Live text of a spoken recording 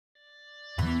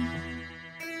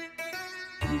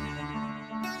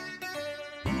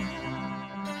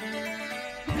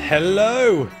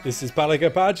Hello, this is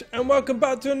Balaga Badge, and welcome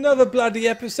back to another bloody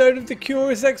episode of the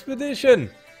Curious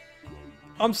Expedition.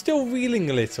 I'm still reeling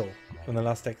a little from the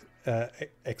last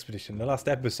expedition, the last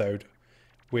episode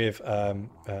with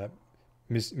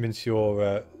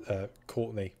Monsieur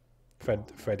Courtney,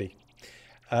 Freddie.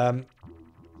 I'm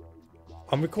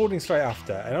recording straight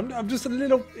after, and I'm just a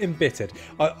little embittered.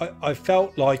 I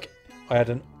felt like I had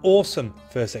an awesome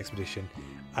first expedition,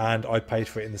 and I paid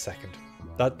for it in the second.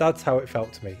 That's how it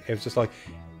felt to me. It was just like,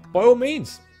 by all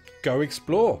means, go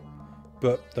explore.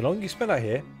 But the longer you spend out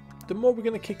here, the more we're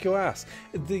going to kick your ass.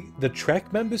 The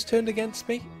Trek members turned against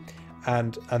me,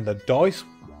 and the dice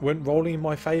weren't rolling in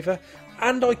my favour,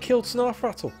 and I killed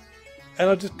Snarfrattle, and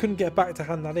I just couldn't get back to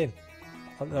hand that in.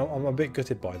 I'm a bit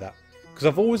gutted by that, because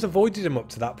I've always avoided him up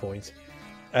to that point,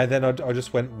 and then I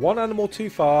just went one animal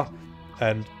too far,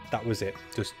 and that was it.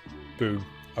 Just boom,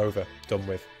 over, done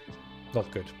with. Not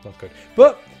good, not good.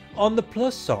 But on the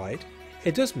plus side,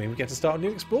 it does mean we get to start a new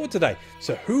explorer today.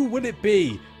 So who will it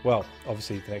be? Well,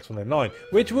 obviously the next one in line,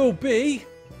 which will be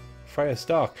Freya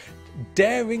Stark,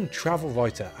 daring travel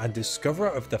writer and discoverer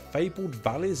of the fabled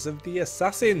valleys of the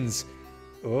assassins.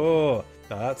 Oh,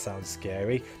 now that sounds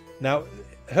scary. Now,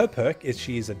 her perk is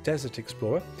she is a desert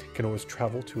explorer, can always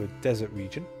travel to a desert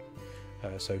region.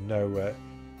 So no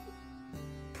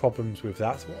problems with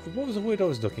that. What was the word I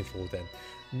was looking for then?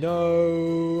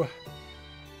 No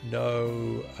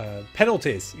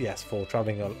penalties, yes, for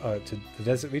travelling to the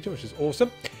desert region, which is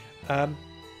awesome.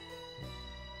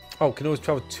 Oh, can always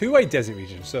travel to a desert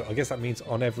region, so I guess that means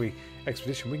on every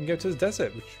expedition we can go to the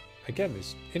desert, which again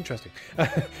is interesting.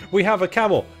 We have a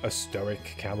camel, a stoic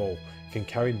camel, can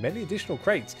carry many additional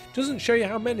crates. Doesn't show you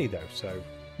how many though, so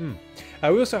we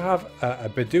also have a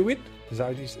Bedouin. Is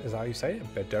that how you say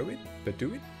it? Bedouin?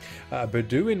 A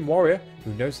Bedouin warrior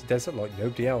who knows the desert like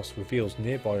nobody else, reveals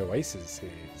nearby oases.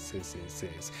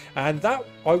 And that,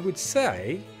 I would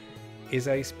say, is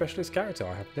a specialist character.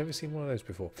 I have never seen one of those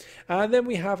before. And then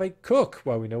we have a cook.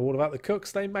 Well, we know all about the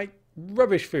cooks. They make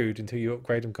rubbish food until you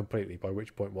upgrade them completely, by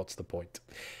which point, what's the point?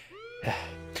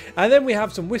 And then we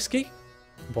have some whiskey.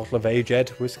 A bottle of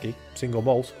aged whiskey, single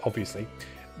malt, obviously,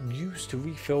 used to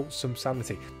refill some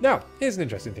sanity. Now, here's an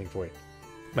interesting thing for you.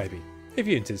 Maybe, if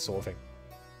you're into this sort of thing.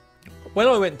 When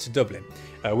I went to Dublin,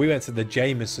 we went to the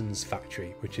Jameson's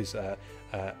factory, which is a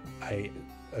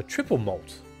triple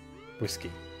malt whiskey.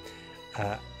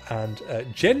 And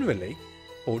generally,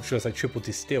 or should I say triple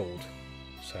distilled.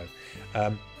 So,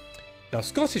 now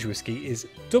Scottish whiskey is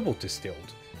double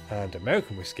distilled, and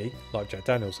American whiskey, like Jack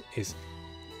Daniels, is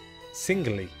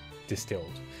singly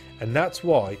distilled. And that's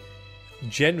why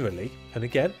generally, and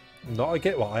again, well,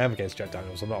 I am against Jack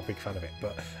Daniels, I'm not a big fan of it,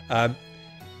 but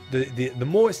the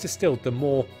more it's distilled, the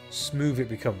more smooth it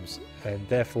becomes, and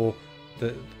therefore,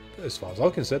 as far as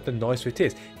I'm concerned, the nicer it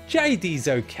is. JD's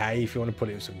okay if you want to put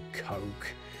it with some Coke,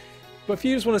 but if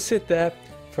you just want to sit there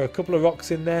for a couple of rocks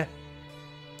in there,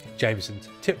 Jameson's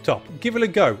tip top. Give it a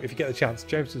go if you get the chance.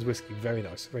 Jameson's whiskey, very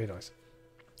nice, very nice.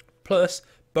 Plus,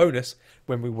 bonus,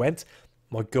 when we went,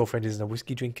 my girlfriend isn't a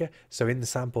whiskey drinker, so in the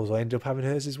samples I ended up having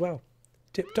hers as well.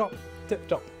 Tip top, tip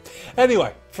top.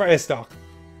 Anyway, Freya Stark.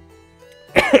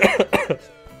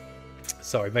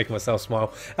 Sorry, making myself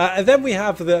smile. And then we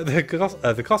have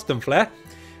the Coston flare.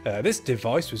 This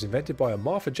device was invented by a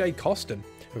Martha J. Coston,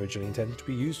 originally intended to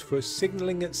be used for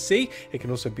signalling at sea. It can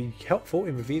also be helpful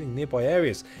in revealing nearby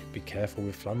areas. Be careful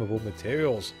with flammable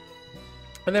materials.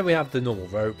 And then we have the normal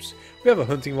ropes. We have a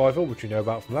hunting rifle, which we know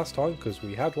about from last time because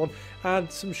we had one,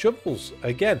 and some shovels.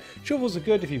 Again, shovels are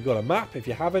good if you've got a map. If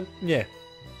you haven't, yeah.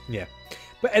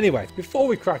 But anyway, before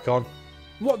we crack on,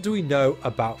 what do we know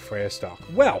about Freya Stark?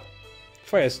 Well,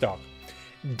 Freya Stark,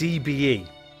 DBE.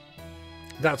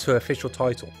 That's her official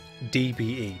title,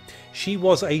 DBE. She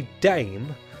was a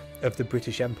Dame of the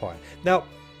British Empire. Now,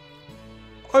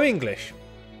 I'm English,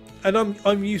 and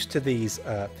I'm used to these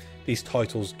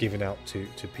titles given out to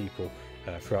people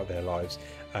throughout their lives.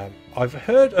 I've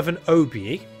heard of an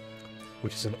OBE,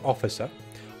 which is an officer.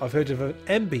 I've heard of an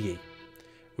MBE,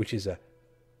 which is a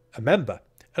member.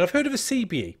 And I've heard of a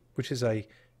CBE, which is a...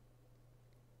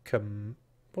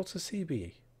 what's a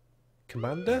CBE?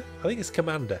 Commander? I think it's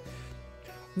commander.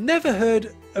 Never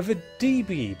heard of a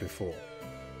DBE before.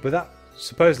 But that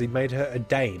supposedly made her a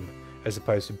dame, as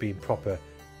opposed to being proper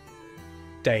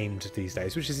damed these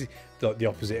days, which is like the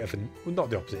opposite of well, not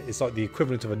the opposite, it's like the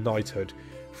equivalent of a knighthood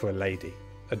for a lady,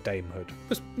 a damehood.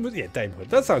 Yeah, damehood,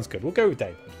 that sounds good, we'll go with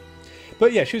damehood.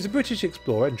 But yeah, she was a British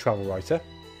explorer and travel writer.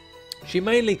 She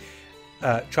mainly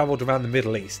travelled around the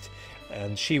Middle East,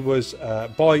 and she was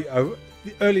by the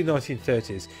early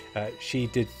 1930s she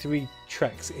did 3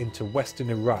 treks into western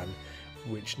Iran,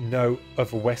 which no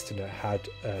other Westerner had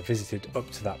visited up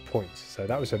to that point. So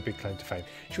that was her big claim to fame.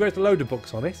 She wrote a load of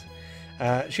books on it.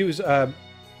 She was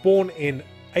born in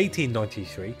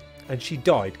 1893 and she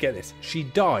died, get this, she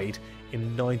died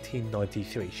in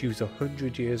 1993. She was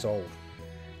 100 years old.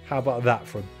 How about that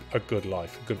for a good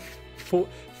life, a good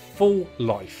full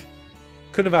life?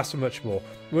 Couldn't have asked for much more.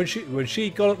 When she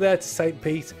got up there to St.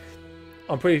 Pete,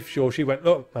 I'm pretty sure she went,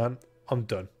 look man, I'm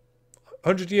done.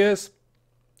 100 years,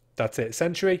 that's it.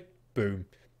 Century, boom.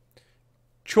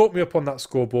 Chalk me up on that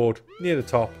scoreboard near the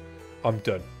top. I'm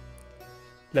done.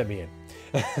 Let me in.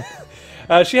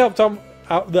 She helped on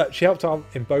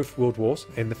in both World Wars.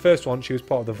 In the first one, she was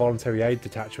part of the Voluntary Aid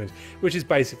Detachment, which is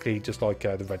basically just like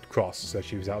the Red Cross. So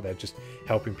she was out there just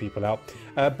helping people out.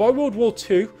 By World War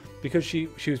II, because she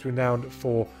was renowned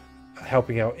for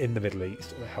helping out in the Middle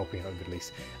East,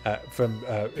 from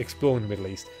exploring the Middle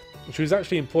East. She was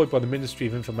actually employed by the Ministry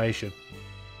of Information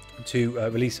to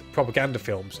release propaganda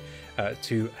films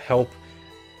to help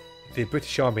the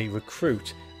British Army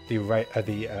recruit the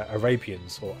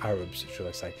Arabians, or Arabs, should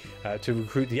I say, to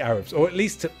recruit the Arabs, or at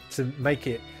least to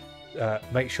make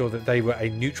sure that they were a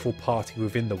neutral party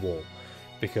within the war.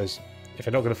 Because if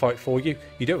they're not going to fight for you,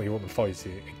 you don't really want them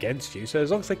fighting against you. So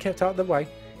as long as they kept out of the way,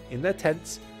 in their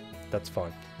tents, that's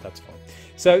fine. That's fine.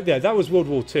 So yeah, that was World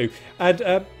War II.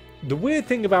 And the weird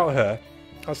thing about her,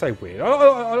 I'll say weird.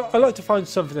 I like to find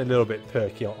something a little bit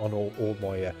perky on all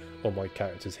my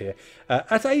characters here.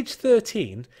 At age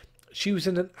 13, she was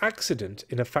in an accident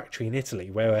in a factory in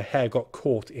Italy where her hair got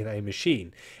caught in a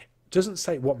machine. Doesn't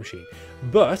say what machine,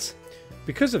 but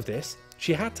because of this,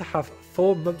 she had to have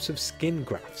 4 months of skin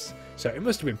grafts. So it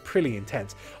must have been pretty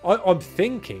intense. I'm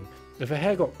thinking if her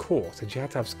hair got caught and she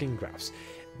had to have skin grafts,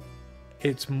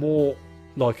 it's more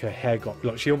like her hair got,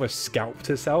 like she almost scalped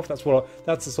herself. That's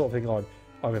the sort of thing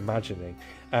I'm imagining,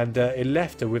 and it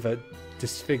left her with a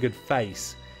disfigured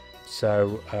face.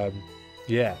 So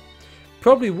yeah,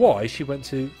 probably why she went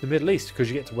to the Middle East, because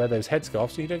you get to wear those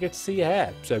headscarves so you don't get to see your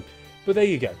hair. So, but there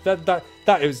you go.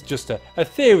 That is just a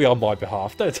theory on my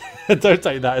behalf. Don't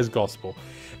take that as gospel.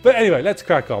 But anyway, let's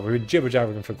crack on. We've been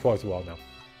jibber-jabbering for quite a while now.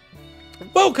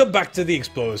 Welcome back to the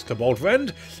Explorers Club, old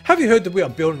friend. Have you heard that we are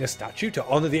building a statue to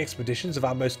honour the expeditions of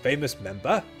our most famous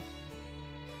member?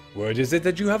 Word is it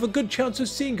that you have a good chance of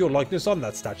seeing your likeness on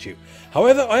that statue.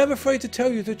 However, I am afraid to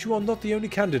tell you that you are not the only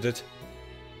candidate.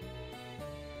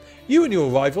 You and your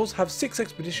rivals have 6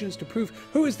 expeditions to prove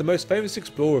who is the most famous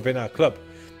explorer within our club.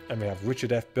 And we have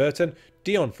Richard F. Burton,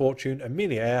 Dion Fortune,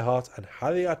 Amelia Earhart, and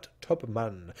Harriet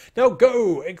Tubman. Now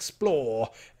go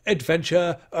explore.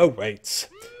 Adventure awaits.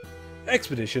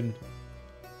 Expedition.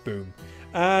 Boom.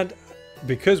 And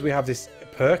because we have this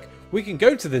perk, we can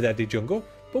go to the deadly jungle.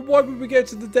 But why would we go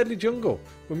to the deadly jungle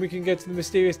when we can go to the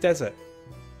mysterious desert?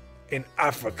 In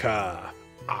Africa.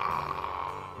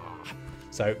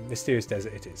 So, mysterious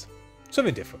desert it is.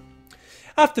 Something different.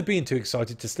 After being too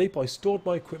excited to sleep, I stored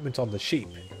my equipment on the sheep.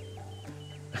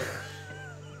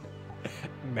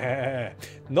 Meh.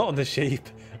 Not on the sheep,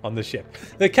 on the ship.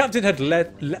 The captain had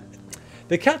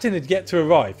yet to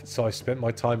arrive, so I spent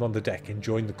my time on the deck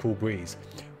enjoying the cool breeze.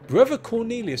 Brother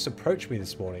Cornelius approached me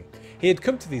this morning. He had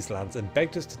come to these lands and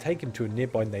begged us to take him to a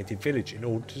nearby native village in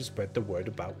order to spread the word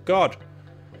about God.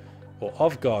 Or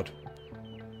of God.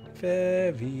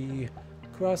 Ferry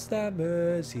across the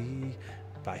Mersey.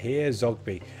 But here's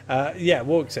Zogby. Yeah,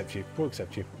 we'll accept you. We'll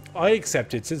accept you. I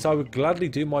accepted, since I would gladly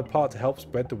do my part to help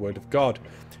spread the word of God.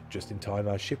 Just in time,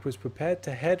 our ship was prepared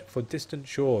to head for distant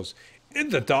shores. In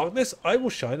the darkness, I will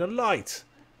shine a light.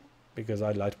 Because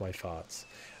I light my farts.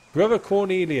 Brother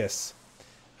Cornelius.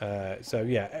 So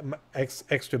yeah,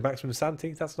 extra maximum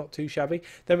sanity. That's not too shabby.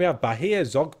 Then we have Bahir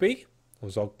Zogby. Or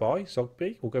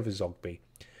Zogby. We'll go for Zogby.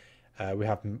 We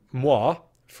have moi,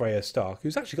 Freya Stark,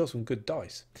 who's actually got some good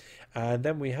dice. And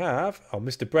then we have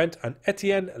Mr. Brent and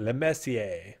Etienne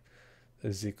Lemercier.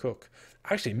 There's the cook.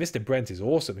 Actually, Mr. Brent is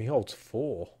awesome. He holds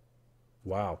 4.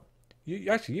 Wow.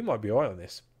 You might be alright on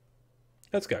this.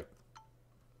 Let's go.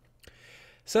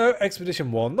 So,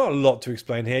 Expedition 1. Not a lot to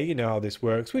explain here. You know how this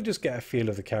works. We just get a feel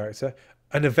of the character.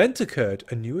 An event occurred.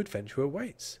 A new adventure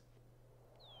awaits.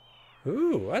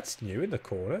 Ooh, that's new in the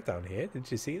corner down here. Did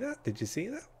you see that? Did you see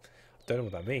that? I don't know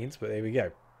what that means, but there we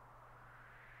go.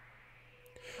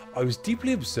 I was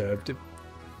deeply observed.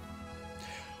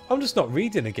 I'm just not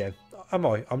reading again, am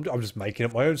I? I'm just making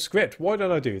up my own script. Why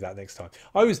don't I do that next time?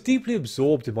 I was deeply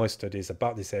absorbed in my studies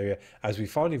about this area as we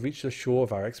finally reached the shore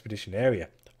of our expedition area.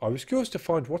 I was curious to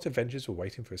find what adventures were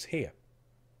waiting for us here.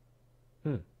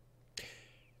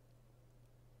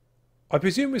 I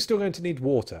presume we're still going to need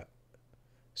water.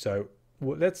 So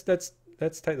let's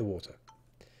take the water.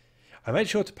 I made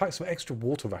sure to pack some extra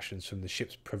water rations from the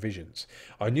ship's provisions.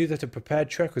 I knew that a prepared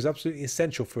trek was absolutely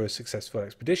essential for a successful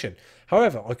expedition.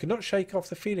 However, I could not shake off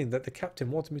the feeling that the captain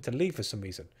wanted me to leave for some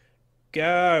reason.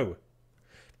 Go!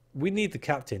 We need the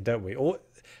captain, don't we? Or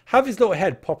have his little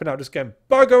head popping out just going,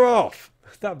 bugger off!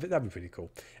 That'd be pretty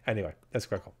cool. Anyway, let's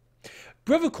crack on.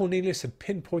 Brother Cornelius had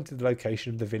pinpointed the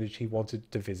location of the village he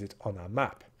wanted to visit on our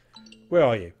map. Where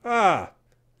are you? Ah!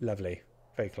 Lovely.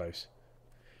 Very close.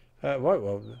 Right,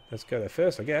 well, let's go there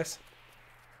first, I guess.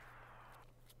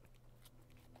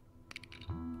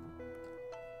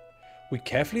 We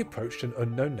carefully approached an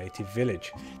unknown native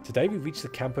village. Today we reached the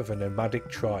camp of a nomadic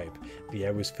tribe. The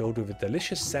air was filled with a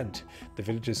delicious scent. The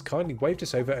villagers kindly waved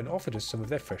us over and offered us some of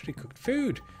their freshly cooked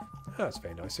food. Oh, that's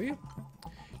very nice of you.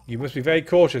 You must be very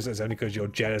cautious. It's only because you're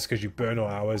jealous because you burn all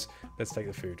ours. Let's take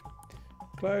the food.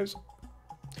 Close.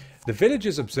 The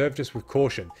villagers observed us with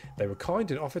caution. They were kind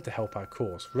and offered to help our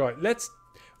cause. Right, let's...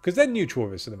 Because they're neutral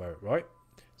with us at the moment, right?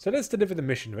 So let's deliver the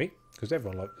missionary. Because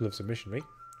everyone loves a missionary.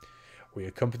 We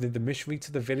accompanied the missionary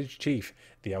to the village chief.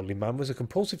 The elderly man was a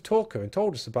compulsive talker and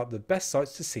told us about the best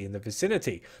sights to see in the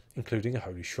vicinity, including a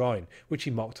holy shrine, which he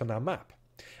marked on our map.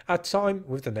 Our time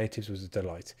with the natives was a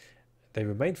delight. They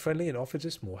remained friendly and offered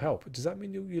us more help. Does that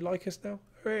mean you like us now?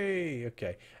 Hooray!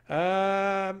 Okay.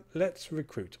 Let's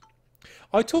recruit.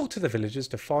 I talked to the villagers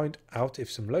to find out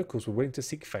if some locals were willing to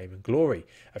seek fame and glory.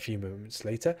 A few moments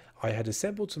later, I had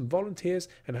assembled some volunteers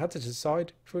and had to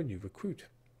decide for a new recruit.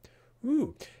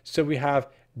 Ooh, so we have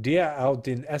Dia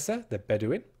al-Din Essa, the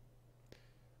Bedouin,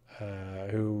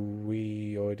 who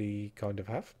we already kind of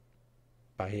have.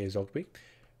 Bahir Zogby.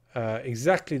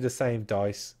 Exactly the same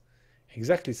dice,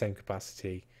 exactly the same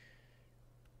capacity,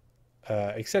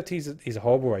 except he's a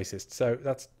horrible racist, so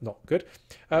that's not good.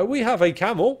 We have a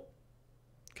camel.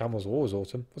 Camels are always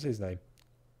awesome. What's his name?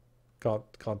 Can't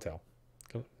tell.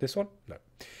 This one? No.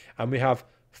 And we have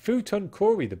Futun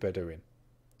Kori, the Bedouin.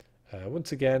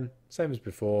 Once again, same as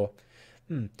before.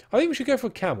 I think we should go for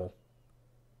a camel.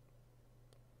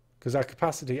 Because our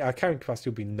carrying capacity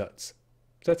will be nuts.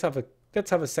 So let's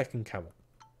have a second camel.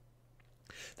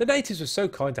 The natives were so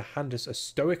kind to hand us a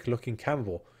stoic-looking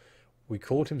camel. We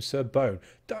called him Sir Bone.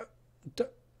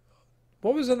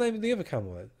 What was the name of the other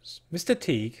camel then? Mr.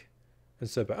 Teague and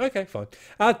Sir Bone. Okay, fine.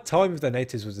 Our time with the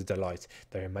natives was a delight.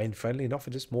 They remained friendly and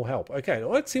offered us more help. Okay,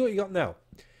 let's see what you got now.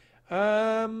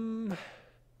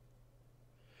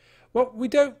 Well, we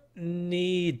don't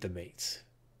need the meat.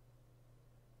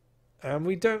 And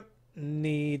we don't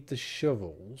need the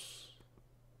shovels.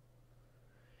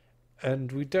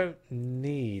 And we don't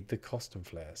need the costume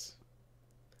flares.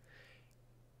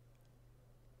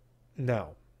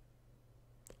 Now,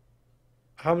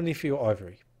 how many for your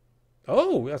ivory?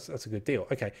 Oh, that's a good deal.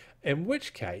 Okay, in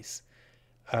which case,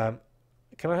 can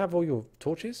I have all your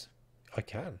torches? I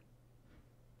can.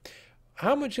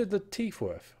 How much are the teeth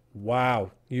worth?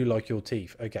 Wow, you like your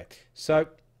teeth. Okay, so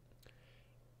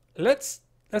let's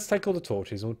take all the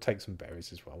torches and we'll take some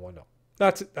berries as well. Why not?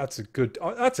 That's a good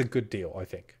deal, I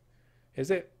think. Is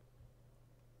it?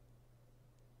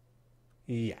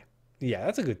 Yeah,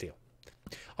 that's a good deal.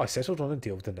 I settled on a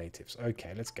deal with the natives.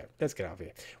 Okay, let's go. Let's get out of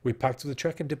here. We packed up the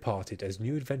trek and departed as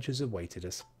new adventures awaited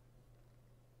us.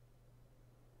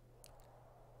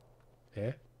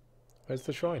 Yeah, where's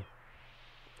the shrine?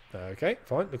 Okay,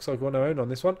 fine. Looks like we're on our own on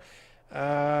this one.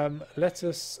 Let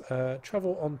us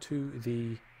travel onto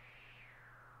the...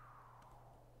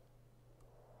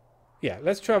 Yeah,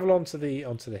 let's travel onto the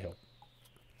hill.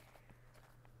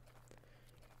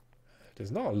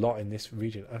 There's not a lot in this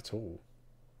region at all.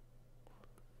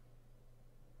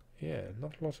 Yeah,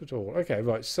 not a lot at all. Okay,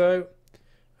 right, so...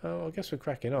 I guess we're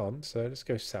cracking on, so let's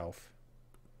go south.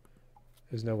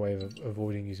 There's no way of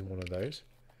avoiding using one of those.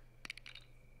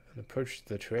 And approached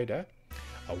the trader.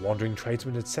 A wandering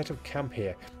tradesman had set up camp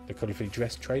here. The colourfully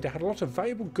dressed trader had a lot of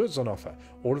valuable goods on offer.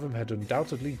 All of them had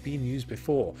undoubtedly been used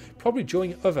before, probably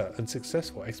during other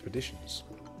unsuccessful expeditions.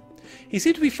 He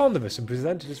seemed to be fond of us and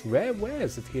presented us rare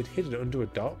wares that he had hidden under a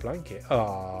dark blanket.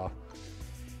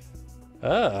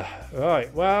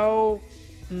 Right, well...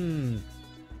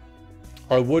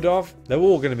 I would have. They're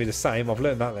all going to be the same. I've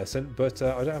learned that lesson. But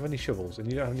I don't have any shovels.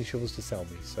 And you don't have any shovels to sell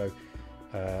me. So,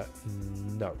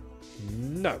 no.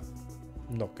 No.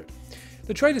 Not good.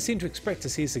 The traders seemed to expect to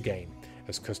see us again.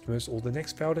 As customers or the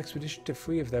next failed expedition to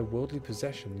free of their worldly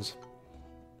possessions.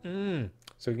 So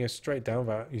we can go straight down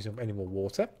without using any more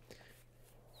water.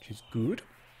 Which is good.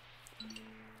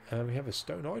 And we have a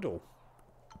stone idol.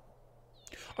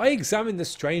 I examined the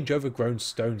strange overgrown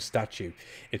stone statue.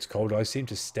 Its cold eyes seemed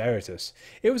to stare at us.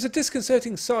 It was a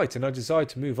disconcerting sight and I desired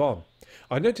to move on.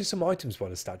 I noticed some items by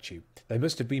the statue. They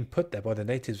must have been put there by the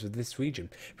natives of this region,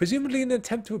 presumably in an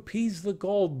attempt to appease the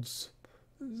gods.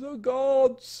 The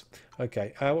gods!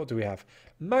 Okay, what do we have?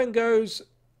 Mangoes,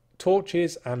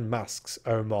 torches, and masks.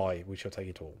 Oh my, we shall take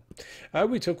it all.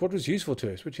 We took what was useful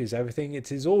to us, which is everything.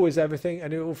 It is always everything,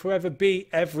 and it will forever be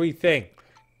everything.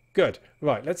 Good.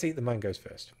 Right, let's eat the mangoes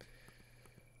first.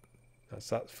 That's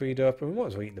that freed up. And we might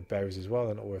as well eat the berries as well.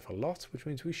 They're not worth a lot, which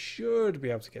means we should be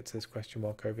able to get to this question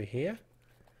mark over here.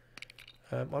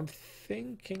 I'm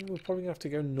thinking we're probably going to have to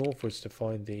go northwards to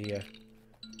find the...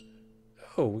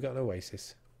 Oh, we got an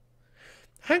oasis.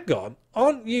 Hang on.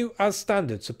 Aren't you, as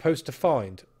standard, supposed to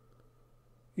find...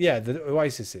 Yeah, the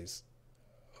oases.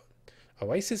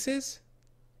 Oases?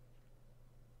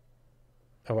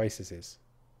 Oases.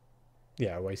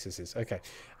 Yeah, oases. Okay.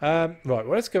 Right, well,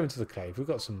 let's go into the cave. We've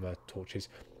got some torches.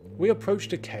 We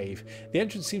approached a cave. The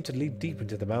entrance seemed to lead deep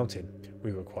into the mountain.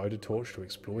 We required a torch to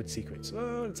explore its secrets.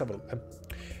 Let's have a look.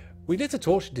 We lit a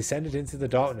torch and descended into the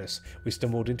darkness. We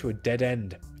stumbled into a dead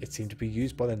end. It seemed to be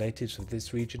used by the natives of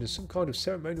this region as some kind of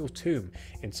ceremonial tomb.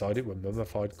 Inside it were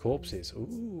mummified corpses.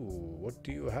 Ooh, what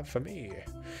do you have for me?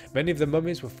 Many of the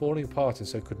mummies were falling apart and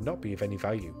so could not be of any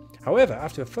value. However,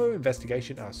 after a thorough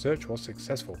investigation, our search was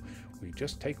successful. We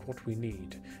just take what we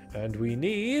need. And we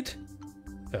need...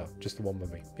 Oh, just the one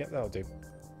mummy. Yep, that'll do.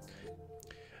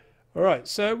 Alright,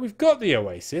 so we've got the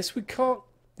oasis. We can't...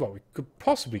 Well, we could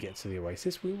possibly get to the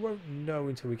oasis. We won't know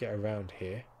until we get around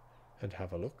here and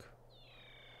have a look.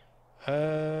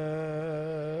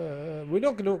 We're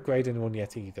not going to upgrade anyone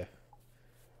yet either.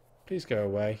 Please go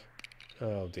away.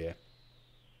 Oh dear.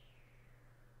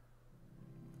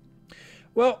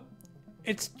 Well,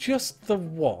 it's just the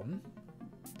one.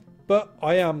 But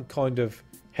I am kind of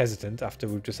hesitant after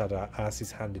we've just had our asses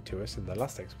handed to us in the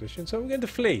last expedition, so we're going to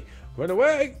flee. Run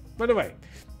away! Run away!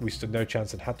 We stood no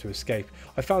chance and had to escape.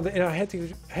 I found that in our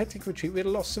hectic retreat we had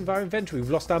lost some of our inventory.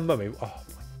 We've lost our mummy. Oh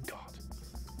my god.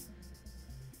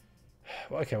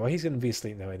 Okay, well he's going to be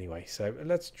asleep now anyway, so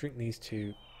let's drink these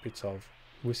 2 bits of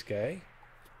whiskey.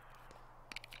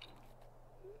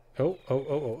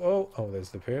 Oh,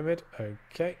 there's the pyramid.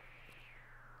 Okay.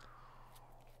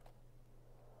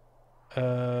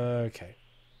 Okay.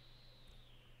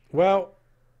 Well.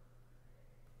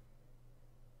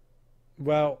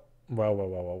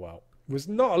 There's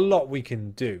not a lot we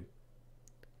can do.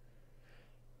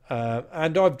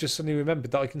 And I've just suddenly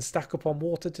remembered that I can stack up on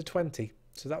water to 20.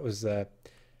 So that was a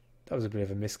bit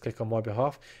of a misclick on my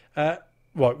behalf.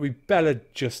 Right, we better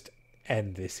just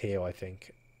end this here, I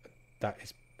think. That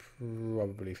is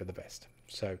probably for the best.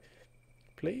 So,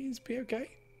 please be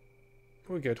okay.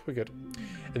 We're good, we're good.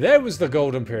 There was the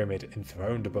Golden Pyramid,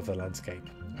 enthroned above the landscape.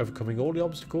 Overcoming all the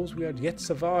obstacles, we had yet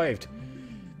survived.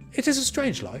 It is a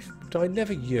strange life, but I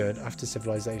never yearn after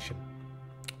civilization.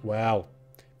 Wow,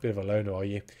 bit of a loner, are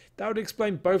you? That would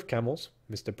explain both camels,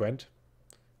 Mr. Brent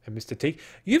and Mr. T.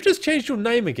 You've just changed your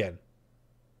name again.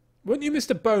 Weren't you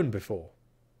Mr. Bone before?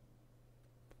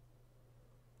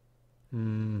 I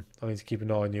need to keep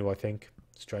an eye on you, I think.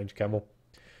 Strange camel.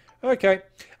 Okay.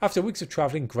 After weeks of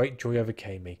travelling, great joy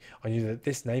overcame me. I knew that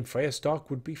this name, Freya Stark,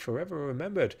 would be forever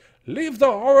remembered. Leave the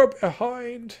horror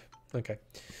behind. Okay.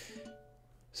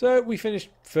 So we finished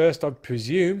first, I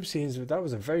presume, seeing as that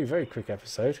was a very, very quick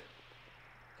episode.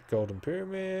 Golden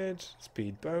Pyramid,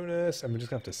 speed bonus, and we're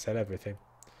just going to have to sell everything.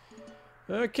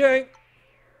 Okay.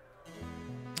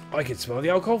 I can smell the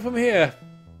alcohol from here.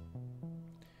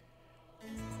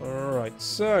 Alright,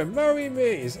 so, marry me.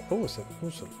 Is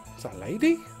that a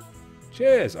lady?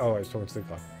 Cheers. Oh, I was talking to the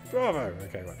guy. Bravo.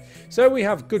 Okay, right. So we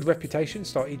have good reputation.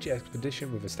 Start each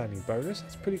expedition with a standing bonus.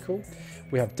 That's pretty cool.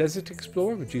 We have Desert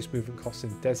Explorer. Reduce movement costs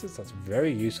in deserts. That's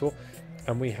very useful.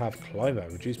 And we have Climber.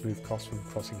 Reduce move costs when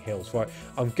crossing hills. Right.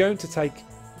 I'm going to take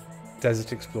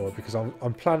Desert Explorer because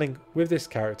I'm planning with this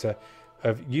character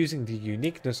of using the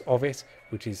uniqueness of it,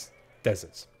 which is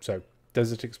deserts. So,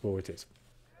 Desert Explorer it is.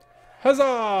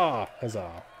 Huzzah!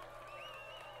 Huzzah!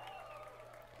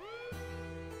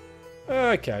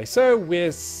 Okay, so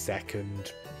we're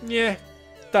second. Yeah,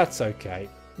 that's okay.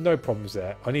 No problems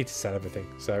there. I need to sell everything.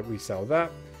 So we sell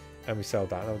that, and we sell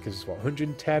that. That gives us, what,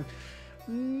 110?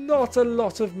 Not a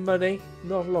lot of money.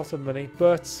 Not a lot of money,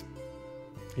 but,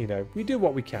 you know, we do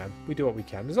what we can. We do what we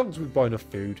can. As long as we buy enough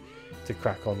food to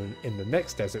crack on in the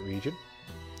next desert region,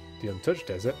 the untouched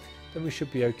desert, then we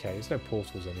should be okay. There's no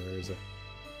portals anywhere, is there?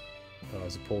 Oh,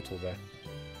 there's a portal there.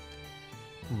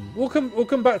 We'll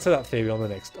come back to that theory on the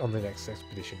next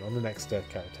expedition, on the next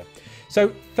character.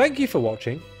 So thank you for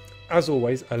watching. As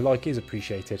always, a like is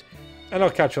appreciated, and I'll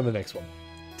catch you on the next one.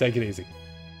 Take it easy.